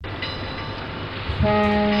All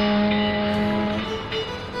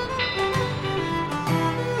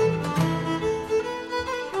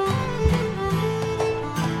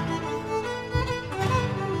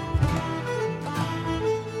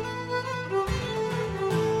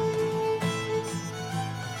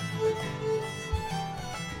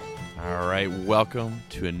right, welcome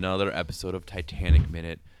to another episode of Titanic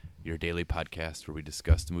Minute, your daily podcast where we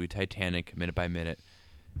discuss the movie Titanic minute by minute.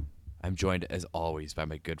 I'm joined, as always, by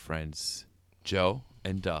my good friends Joe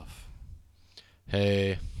and Duff.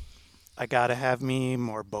 Hey. I gotta have me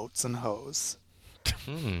more boats and hoes.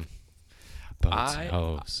 Boats and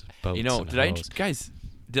hoes. Boats You know, and did hoes.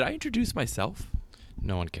 did I introduce myself?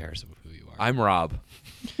 No one cares who you are. I'm Rob.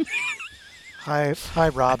 Hi,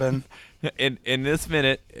 Robin. In this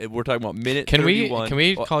minute, we're talking about minute Can 31.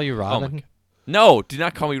 we call you Robin? No, do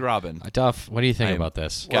not call me Robin. Duff, what do you think about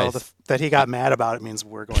this? Guys. Well, that he got mad about it means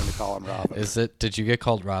we're going to call him Robin. Did you get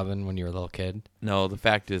called Robin when you were a little kid? No, the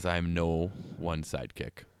fact is I'm no one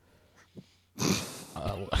sidekick.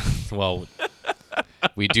 Well,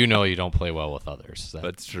 we do know you don't play well with others.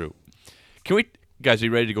 That's true. Guys, are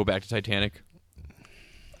you ready to go back to Titanic?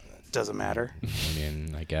 Doesn't matter. I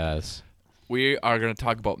mean, I guess. We are going to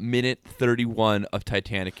talk about minute 31 of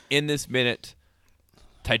Titanic. In this minute,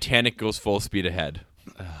 Titanic goes full speed ahead.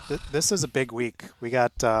 This is a big week. We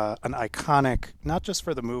got an iconic, not just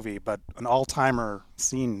for the movie, but an all-timer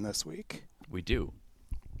scene this week. We do.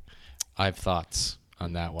 I have thoughts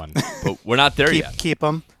on that one. But we're not there yet. Keep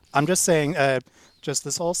them. I'm just saying, just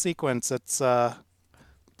this whole sequence, it's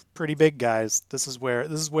pretty big, guys. This is where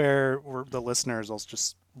the listeners will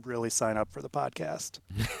just really sign up for the podcast.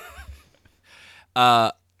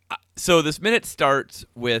 So this minute starts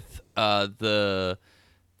with the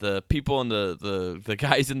people in the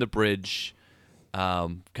guys in the bridge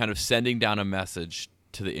kind of sending down a message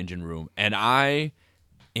to the engine room. And I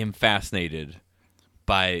am fascinated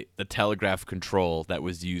by the telegraph control that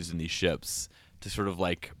was used in these ships to sort of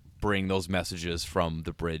like bring those messages from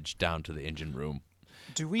the bridge down to the engine room.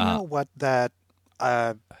 Do we know what that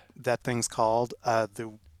thing's called?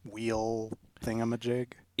 The wheel thingamajig?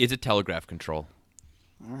 It's a telegraph control.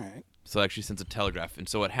 All right. So it actually sends a telegraph. And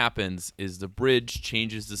so what happens is the bridge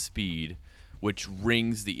changes the speed, which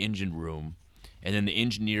rings the engine room. And then the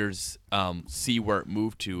engineers see where it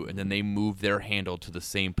moved to, and then they move their handle to the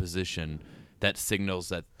same position that signals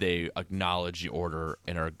that they acknowledge the order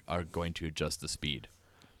and are going to adjust the speed.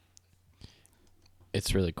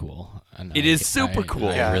 It's really cool. And It is super cool.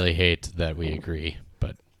 I really hate that we agree,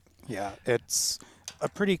 but Yeah, it's a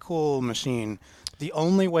pretty cool machine. The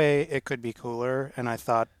only way it could be cooler, and I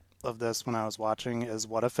thought of this when I was watching, is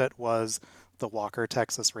what if it was the Walker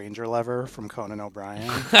Texas Ranger lever from Conan O'Brien?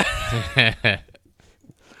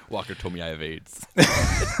 Walker told me I have AIDS.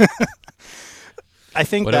 I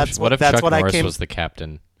think what that's if what Chuck I Norris came. was the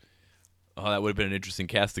captain? Oh, that would have been an interesting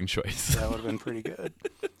casting choice. That would have been pretty good.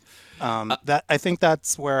 I think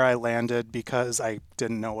that's where I landed because I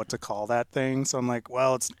didn't know what to call that thing. So I'm like,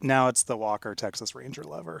 well, it's the Walker Texas Ranger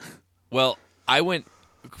lever. Well,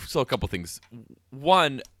 so a couple things.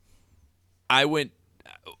 One,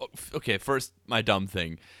 okay, first, my dumb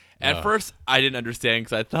thing. At first, I didn't understand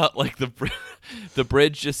because I thought like the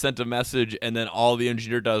bridge just sent a message and then all the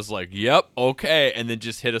engineer does like, yep, okay, and then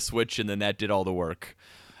just hit a switch and then that did all the work.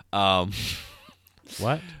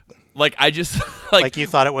 What? Like I just Like you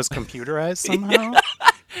thought it was computerized somehow?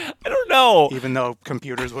 I don't know. Even though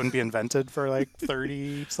computers wouldn't be invented for like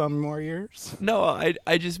 30 some more years? No,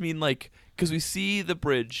 I just mean like because we see the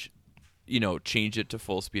bridge, change it to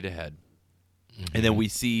full speed ahead, and then we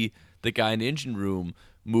see the guy in the engine room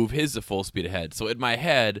move his to full speed ahead. So in my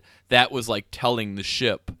head, that was like telling the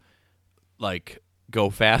ship, like, go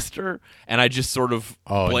faster, and I just sort of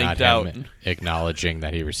blanked not out. him acknowledging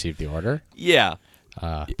that he received the order? Yeah.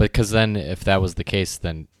 Because then if that was the case,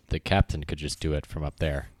 then the captain could just do it from up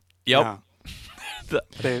there. Yep.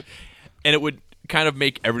 Yeah. And it would kind of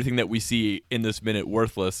make everything that we see in this minute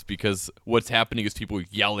worthless because what's happening is people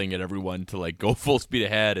yelling at everyone to like go full speed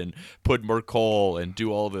ahead and put more coal and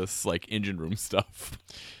do all this like engine room stuff.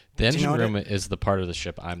 The engine room is the part of the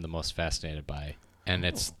ship I'm the most fascinated by, and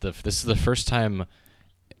this is the first time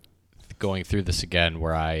going through this again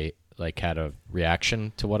where I like had a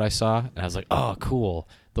reaction to what I saw, and I was like, "Oh, cool!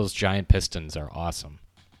 Those giant pistons are awesome."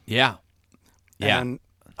 Yeah. And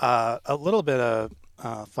a little bit of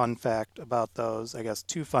fun fact about those, I guess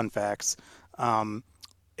 2 fun facts.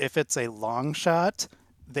 If it's a long shot,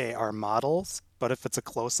 they are models, but if it's a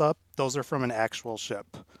close-up, those are from an actual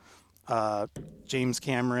ship. James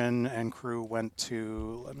Cameron and crew went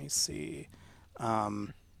to, let me see,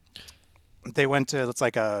 they went to, it's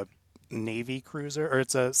like a Navy cruiser, or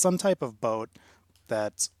it's some type of boat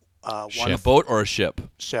that one Ship. A boat or a ship?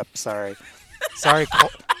 ship. Sorry,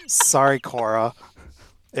 sorry, Cora.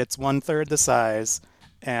 It's 1/3 the size,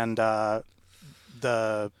 and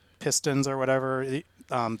the pistons or whatever.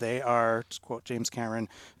 They are, to quote James Cameron,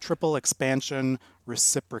 triple expansion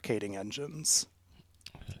reciprocating engines.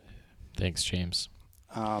 Thanks, James.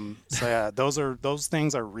 So yeah, those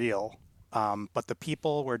things are real. But the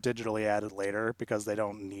people were digitally added later because they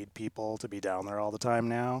don't need people to be down there all the time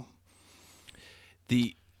now.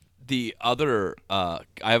 The other I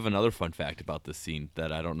have another fun fact about this scene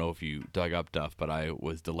that I don't know if you dug up, Duff, but I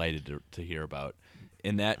was delighted to hear about,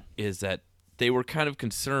 and that is that they were kind of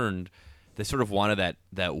concerned. They sort of wanted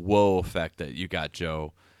that whoa effect that you got,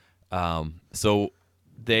 Joe. So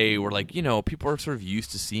they were like, people are sort of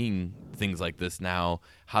used to seeing things like this now.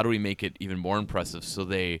 How do we make it even more impressive? So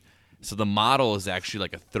the model is actually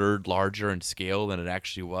like a third larger in scale than it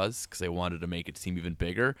actually was because they wanted to make it seem even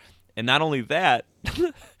bigger. And not only that,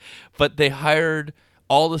 but they hired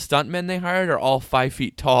all the stuntmen they hired are all 5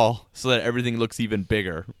 feet tall so that everything looks even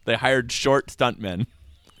bigger. They hired short stuntmen.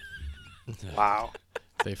 Wow.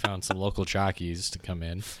 They found some local jockeys to come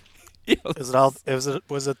in.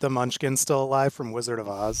 Was it the Munchkins still alive from Wizard of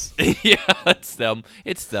Oz? Yeah, it's them.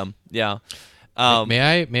 It's them. Yeah.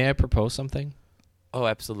 May I propose something? Oh,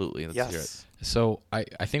 absolutely. Let's hear it. Yes. So I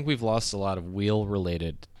think we've lost a lot of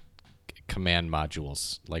wheel-related command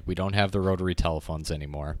modules. Like we don't have the rotary telephones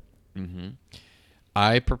anymore. Mm-hmm.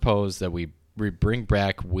 I propose that we bring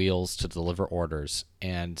back wheels to deliver orders,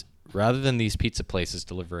 and rather than these pizza places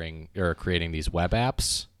delivering or creating these web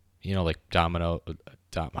apps, like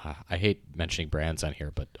I hate mentioning brands on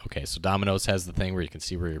here, but okay, so Domino's has the thing where you can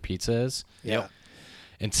see where your pizza is. Yeah.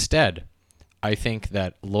 Instead, I think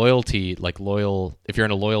that if you're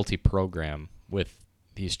in a loyalty program with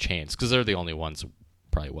these chains, because they're the only ones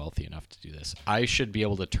probably wealthy enough to do this, I should be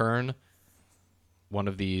able to turn one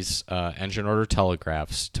of these engine order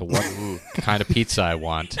telegraphs to what kind of pizza I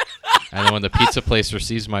want, and then when the pizza place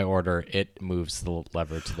receives my order, it moves the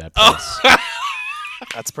lever to that place.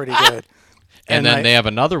 That's pretty good. And then they have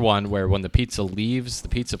another one where when the pizza leaves the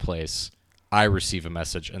pizza place, I receive a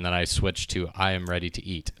message, and then I switch to "I am ready to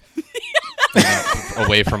eat,"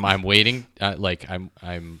 away from "I'm waiting,"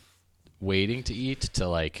 I'm waiting to eat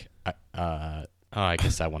to I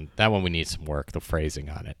guess that one we need some work. The phrasing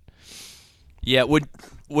on it. Yeah, would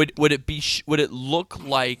it look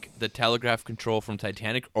like the telegraph control from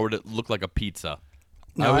Titanic, or would it look like a pizza?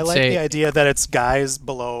 No, I like the idea that it's guys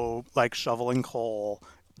below, like shoveling coal,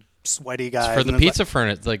 sweaty guys. For the pizza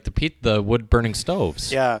furnace, like the wood burning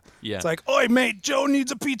stoves. Yeah. Yeah. It's like, oi, mate, Joe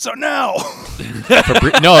needs a pizza now.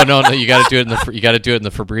 No, you got to do it in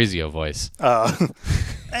the Fabrizio voice.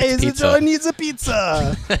 Hey, Joe needs a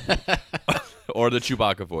pizza. Or the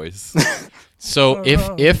Chewbacca voice. So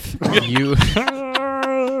if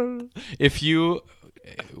you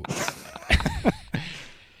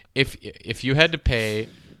had to pay,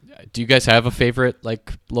 do you guys have a favorite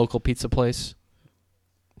local pizza place?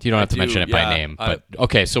 You don't have to mention it by name, but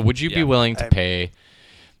okay. So would you be willing to pay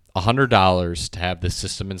 $100 to have this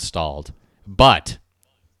system installed? But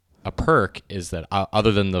a perk is that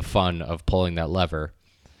other than the fun of pulling that lever,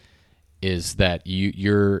 is that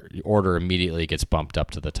your order immediately gets bumped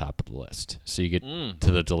up to the top of the list. So you get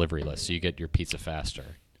to the delivery list. So you get your pizza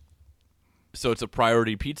faster. So it's a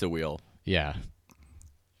priority pizza wheel. Yeah.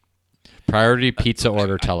 Priority pizza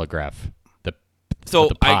order telegraph. So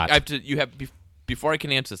the pot. I have to. Before I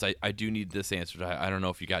can answer this, I do need this answered. I don't know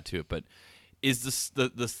if you got to it, but is this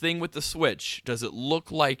the thing with the switch? Does it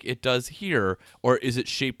look like it does here, or is it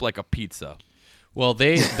shaped like a pizza? Well,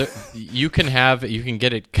 you can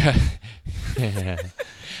get it.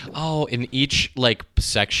 Oh, in each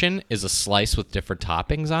section is a slice with different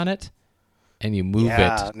toppings on it, and you move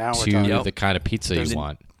it to the kind of pizza you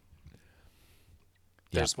want.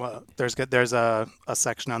 There's a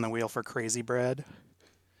section on the wheel for crazy bread.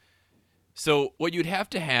 So what you'd have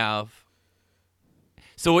to have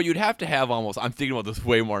almost, I'm thinking about this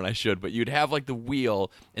way more than I should, but you'd have the wheel,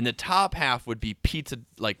 and the top half would be pizza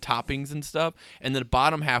toppings and stuff, and the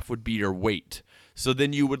bottom half would be your weight. So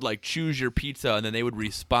then you would choose your pizza, and then they would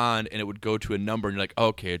respond, and it would go to a number, and you're like,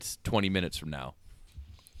 okay, it's 20 minutes from now.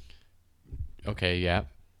 Okay, yeah.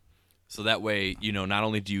 So that way, not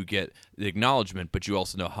only do you get the acknowledgement, but you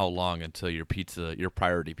also know how long until your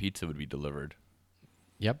priority pizza would be delivered.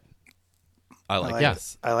 Yep. I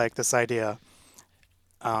like this idea.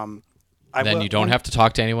 Then you don't have to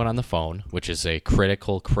talk to anyone on the phone, which is a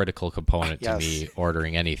critical component to me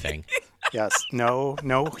ordering anything. Yes, no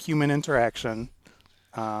human interaction.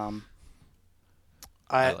 The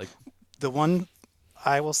one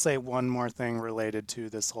I will say one more thing related to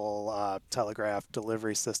this whole telegraph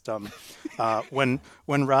delivery system. When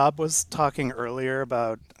Rob was talking earlier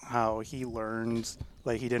about how he learned,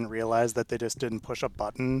 like he didn't realize that they just didn't push a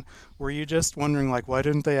button, were you just wondering, like, why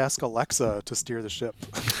didn't they ask Alexa to steer the ship?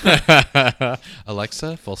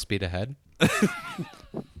 Alexa, full speed ahead.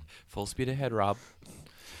 Full speed ahead, Rob.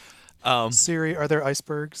 Siri, are there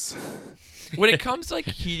icebergs? When it comes to like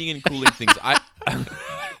heating and cooling things,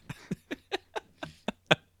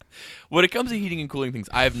 when it comes to heating and cooling things,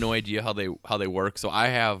 I have no idea how they work. So I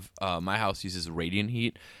have my house uses radiant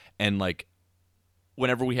heat, and like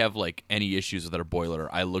whenever we have like any issues with our boiler,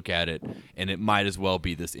 I look at it and it might as well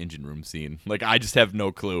be this engine room scene. Like I just have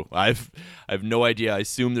no clue. I have no idea. I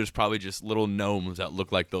assume there's probably just little gnomes that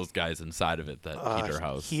look like those guys inside of it that heat our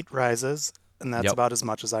house. Heat rises, and that's Yep. about as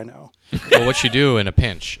much as I know. Well, what you do in a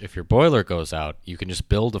pinch, if your boiler goes out, you can just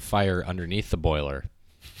build a fire underneath the boiler,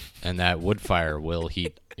 and that wood fire will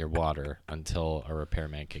heat your water until a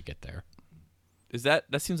repairman can get there.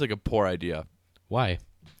 That seems like a poor idea. Why?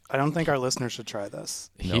 I don't think our listeners should try this.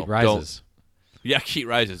 No, Heat rises. Yeah, heat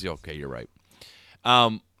rises. Okay, you're right.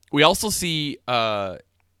 We also see the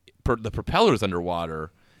propellers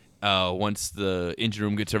underwater once the engine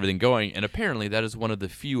room gets everything going, and apparently that is one of the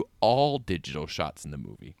few all-digital shots in the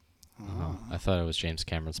movie. Oh, I thought it was James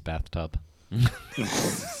Cameron's bathtub.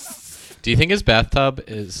 Do you think his bathtub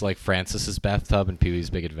is like Francis's bathtub in Pee-wee's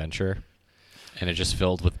Big Adventure? And it just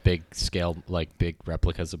filled with big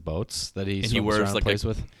replicas of boats that he swims around and plays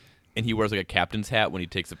with? And he wears like a captain's hat when he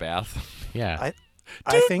takes a bath. Yeah.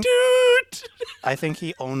 I think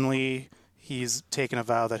he's taken a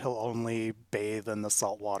vow that he'll only bathe in the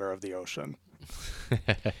salt water of the ocean.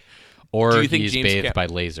 Or Do you think he's James bathed by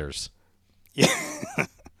lasers.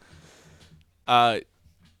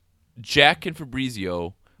 Jack and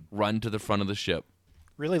Fabrizio run to the front of the ship.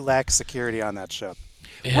 Really lacks security on that ship.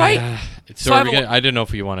 Right. So I didn't know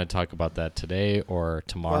if you want to talk about that today or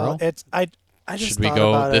tomorrow. Well, I just should we thought go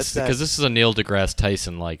about this it because this is a Neil deGrasse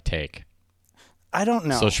Tyson like take. I don't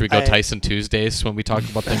know. So should we go Tyson Tuesdays when we talk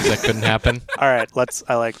about things that couldn't happen? All right,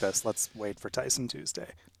 I like this. Let's wait for Tyson Tuesday.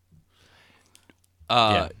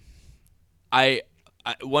 Yeah. I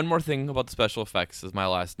one more thing about the special effects is my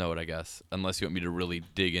last note, I guess, unless you want me to really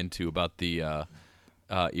dig into about the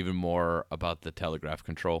even more about the telegraph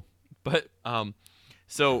control. But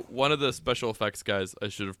so one of the special effects guys, I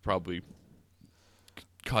should have probably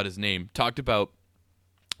caught his name, talked about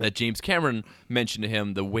that James Cameron mentioned to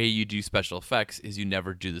him the way you do special effects is you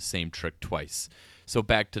never do the same trick twice. So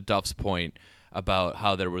back to Duff's point about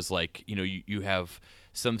how there was like, you have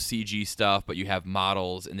some CG stuff, but you have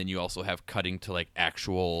models, and then you also have cutting to like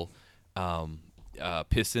actual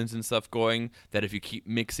pistons and stuff going, that if you keep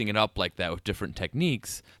mixing it up like that with different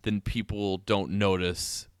techniques, then people don't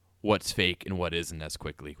notice what's fake and what isn't as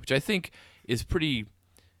quickly, which I think is pretty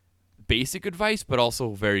basic advice, but also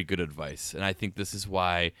very good advice. And I think this is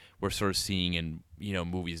why we're sort of seeing in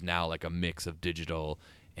movies now like a mix of digital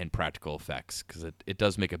and practical effects, because it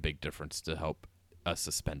does make a big difference to help us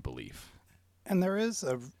suspend belief. And there is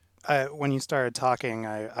when you started talking,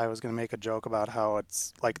 I was going to make a joke about how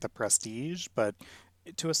it's like The Prestige, but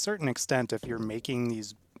to a certain extent, if you're making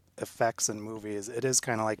these effects in movies, it is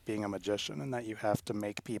kind of like being a magician, in that you have to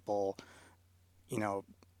make people,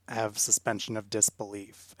 have suspension of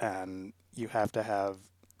disbelief, and you have to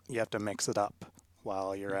mix it up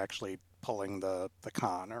while you're actually pulling the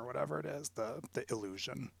con or whatever it is, the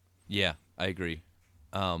illusion. Yeah, I agree.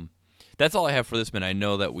 That's all I have for this minute. I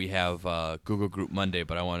know that we have Google Group Monday,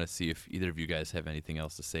 but I want to see if either of you guys have anything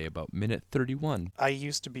else to say about minute 31. I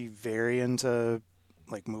used to be very into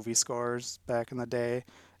like movie scores back in the day,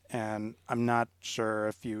 and I'm not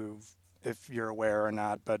sure if you're aware or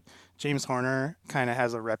not, but James Horner kind of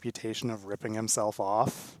has a reputation of ripping himself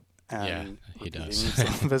off and he does.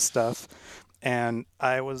 some of his stuff. And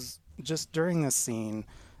I was just during this scene,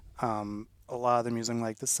 a lot of them using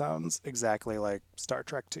like, this sounds exactly like Star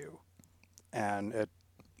Trek 2. And it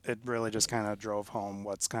really just kind of drove home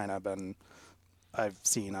what's kind of been I've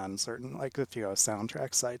seen on certain, like if you go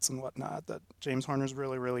soundtrack sites and whatnot, that James Horner's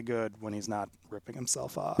really, really good when he's not ripping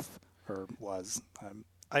himself off, or was.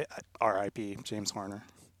 R.I.P. James Horner.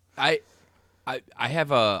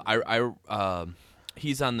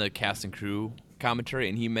 He's on the cast and crew commentary,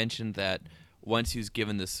 and he mentioned that once he was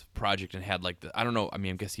given this project and had like I don't know, I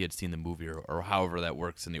mean, I guess he had seen the movie or however that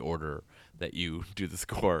works in the order that you do the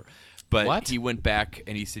score. But What? He went back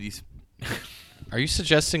and he said he's... Are you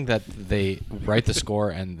suggesting that they write the score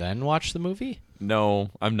and then watch the movie? No,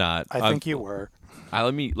 I'm not. I think you were.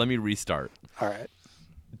 Let me restart. All right.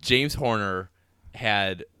 James Horner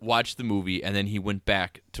had watched the movie and then he went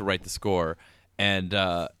back to write the score, And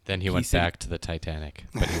Then he went said- back to the Titanic,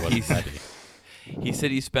 but he wasn't ready. He said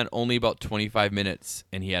he spent only about 25 minutes,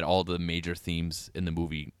 and he had all the major themes in the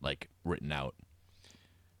movie like written out,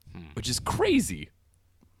 which is crazy.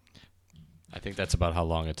 I think that's about how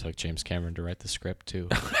long it took James Cameron to write the script, too.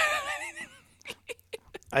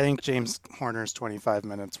 I think James Horner's 25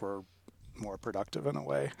 minutes were more productive in a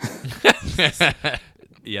way.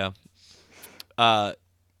 Yeah.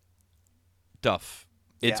 Duff.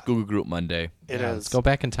 It's Yeah. Google Group Monday. It Yeah, is. Let's go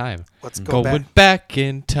back in time. Let's go Going back. back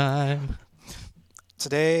in time.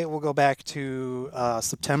 Today we'll go back to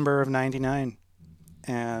September of '99,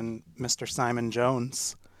 and Mr. Simon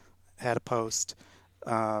Jones had a post.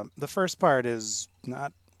 The first part is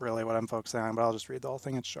not really what I'm focusing on, but I'll just read the whole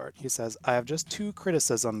thing. It's short. He says, "I have just 2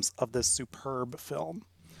 criticisms of this superb film.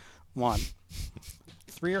 1,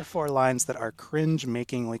 3 or 4 lines that are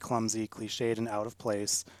cringe-makingly clumsy, cliched, and out of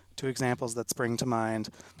place. 2 examples that spring to mind.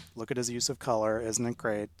 Look at his use of color, isn't it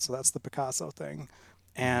great?" So that's the Picasso thing.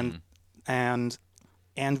 And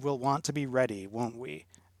we'll want to be ready, won't we?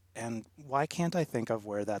 And why can't I think of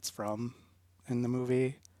where that's from in the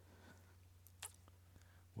movie?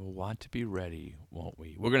 We'll want to be ready, won't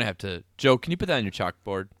we? We're going to have to... Joe, can you put that on your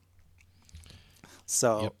chalkboard?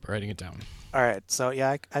 So, Yep, writing it down. all right. So,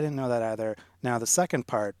 yeah, I didn't know that either. Now, the second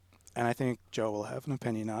part, and I think Joe will have an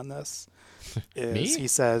opinion on this, is Me? he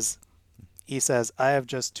says, I have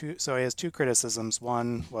just 2... So he has 2 criticisms.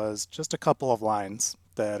 One was just a couple of lines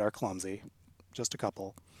that are clumsy. Just a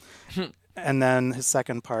couple. And then his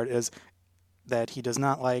second part is that he does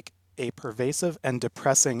not like a pervasive and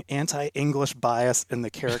depressing anti-English bias in the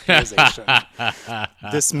characterization.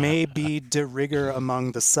 This may be de rigueur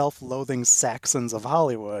among the self-loathing Saxons of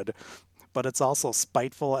Hollywood, but it's also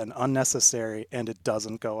spiteful and unnecessary, and it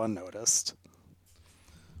doesn't go unnoticed.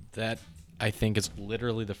 That, I think, is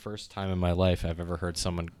literally the first time in my life I've ever heard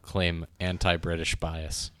someone claim anti-British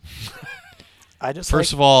bias. I just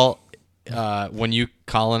First of all, when you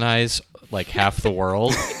colonize like half the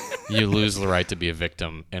world, you lose the right to be a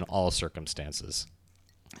victim in all circumstances.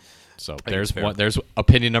 So there's fair. one. There's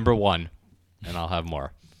opinion number 1, and I'll have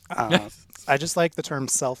more. I just like the term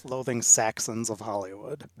self-loathing Saxons of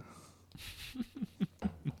Hollywood.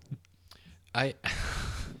 I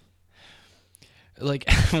like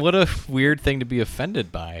what a weird thing to be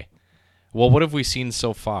offended by. Well, what have we seen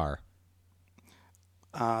so far?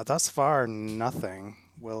 Thus far, nothing.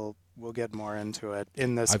 We'll get more into it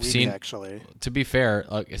in this I've week, seen- actually. To be fair,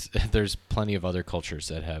 there's plenty of other cultures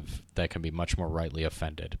that can be much more rightly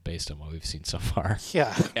offended based on what we've seen so far.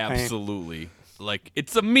 Yeah. Absolutely. Like,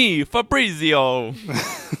 it's a me, Fabrizio.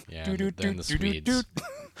 Yeah, Do, do, then do, the do, do, Swedes.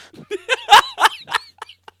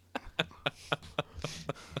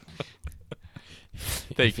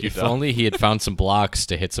 Thank you, If Duff. only he had found some blocks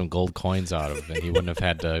to hit some gold coins out of, and he wouldn't have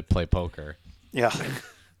had to play poker. Yeah.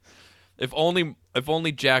 If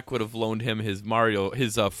only Jack would have loaned him his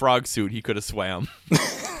frog suit, he could have swam.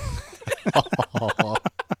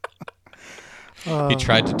 He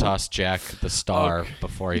tried to toss Jack the star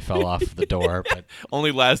before he fell off the door, but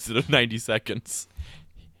Only lasted 90 seconds.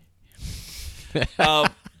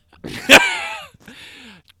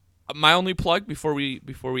 My only plug before we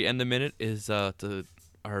end the minute is to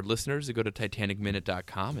our listeners to go to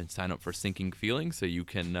TitanicMinute.com and sign up for Sinking Feelings so you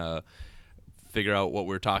can figure out what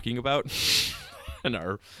we're talking about and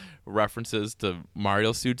our references to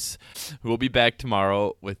Mario suits. We'll be back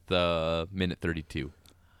tomorrow with minute 32.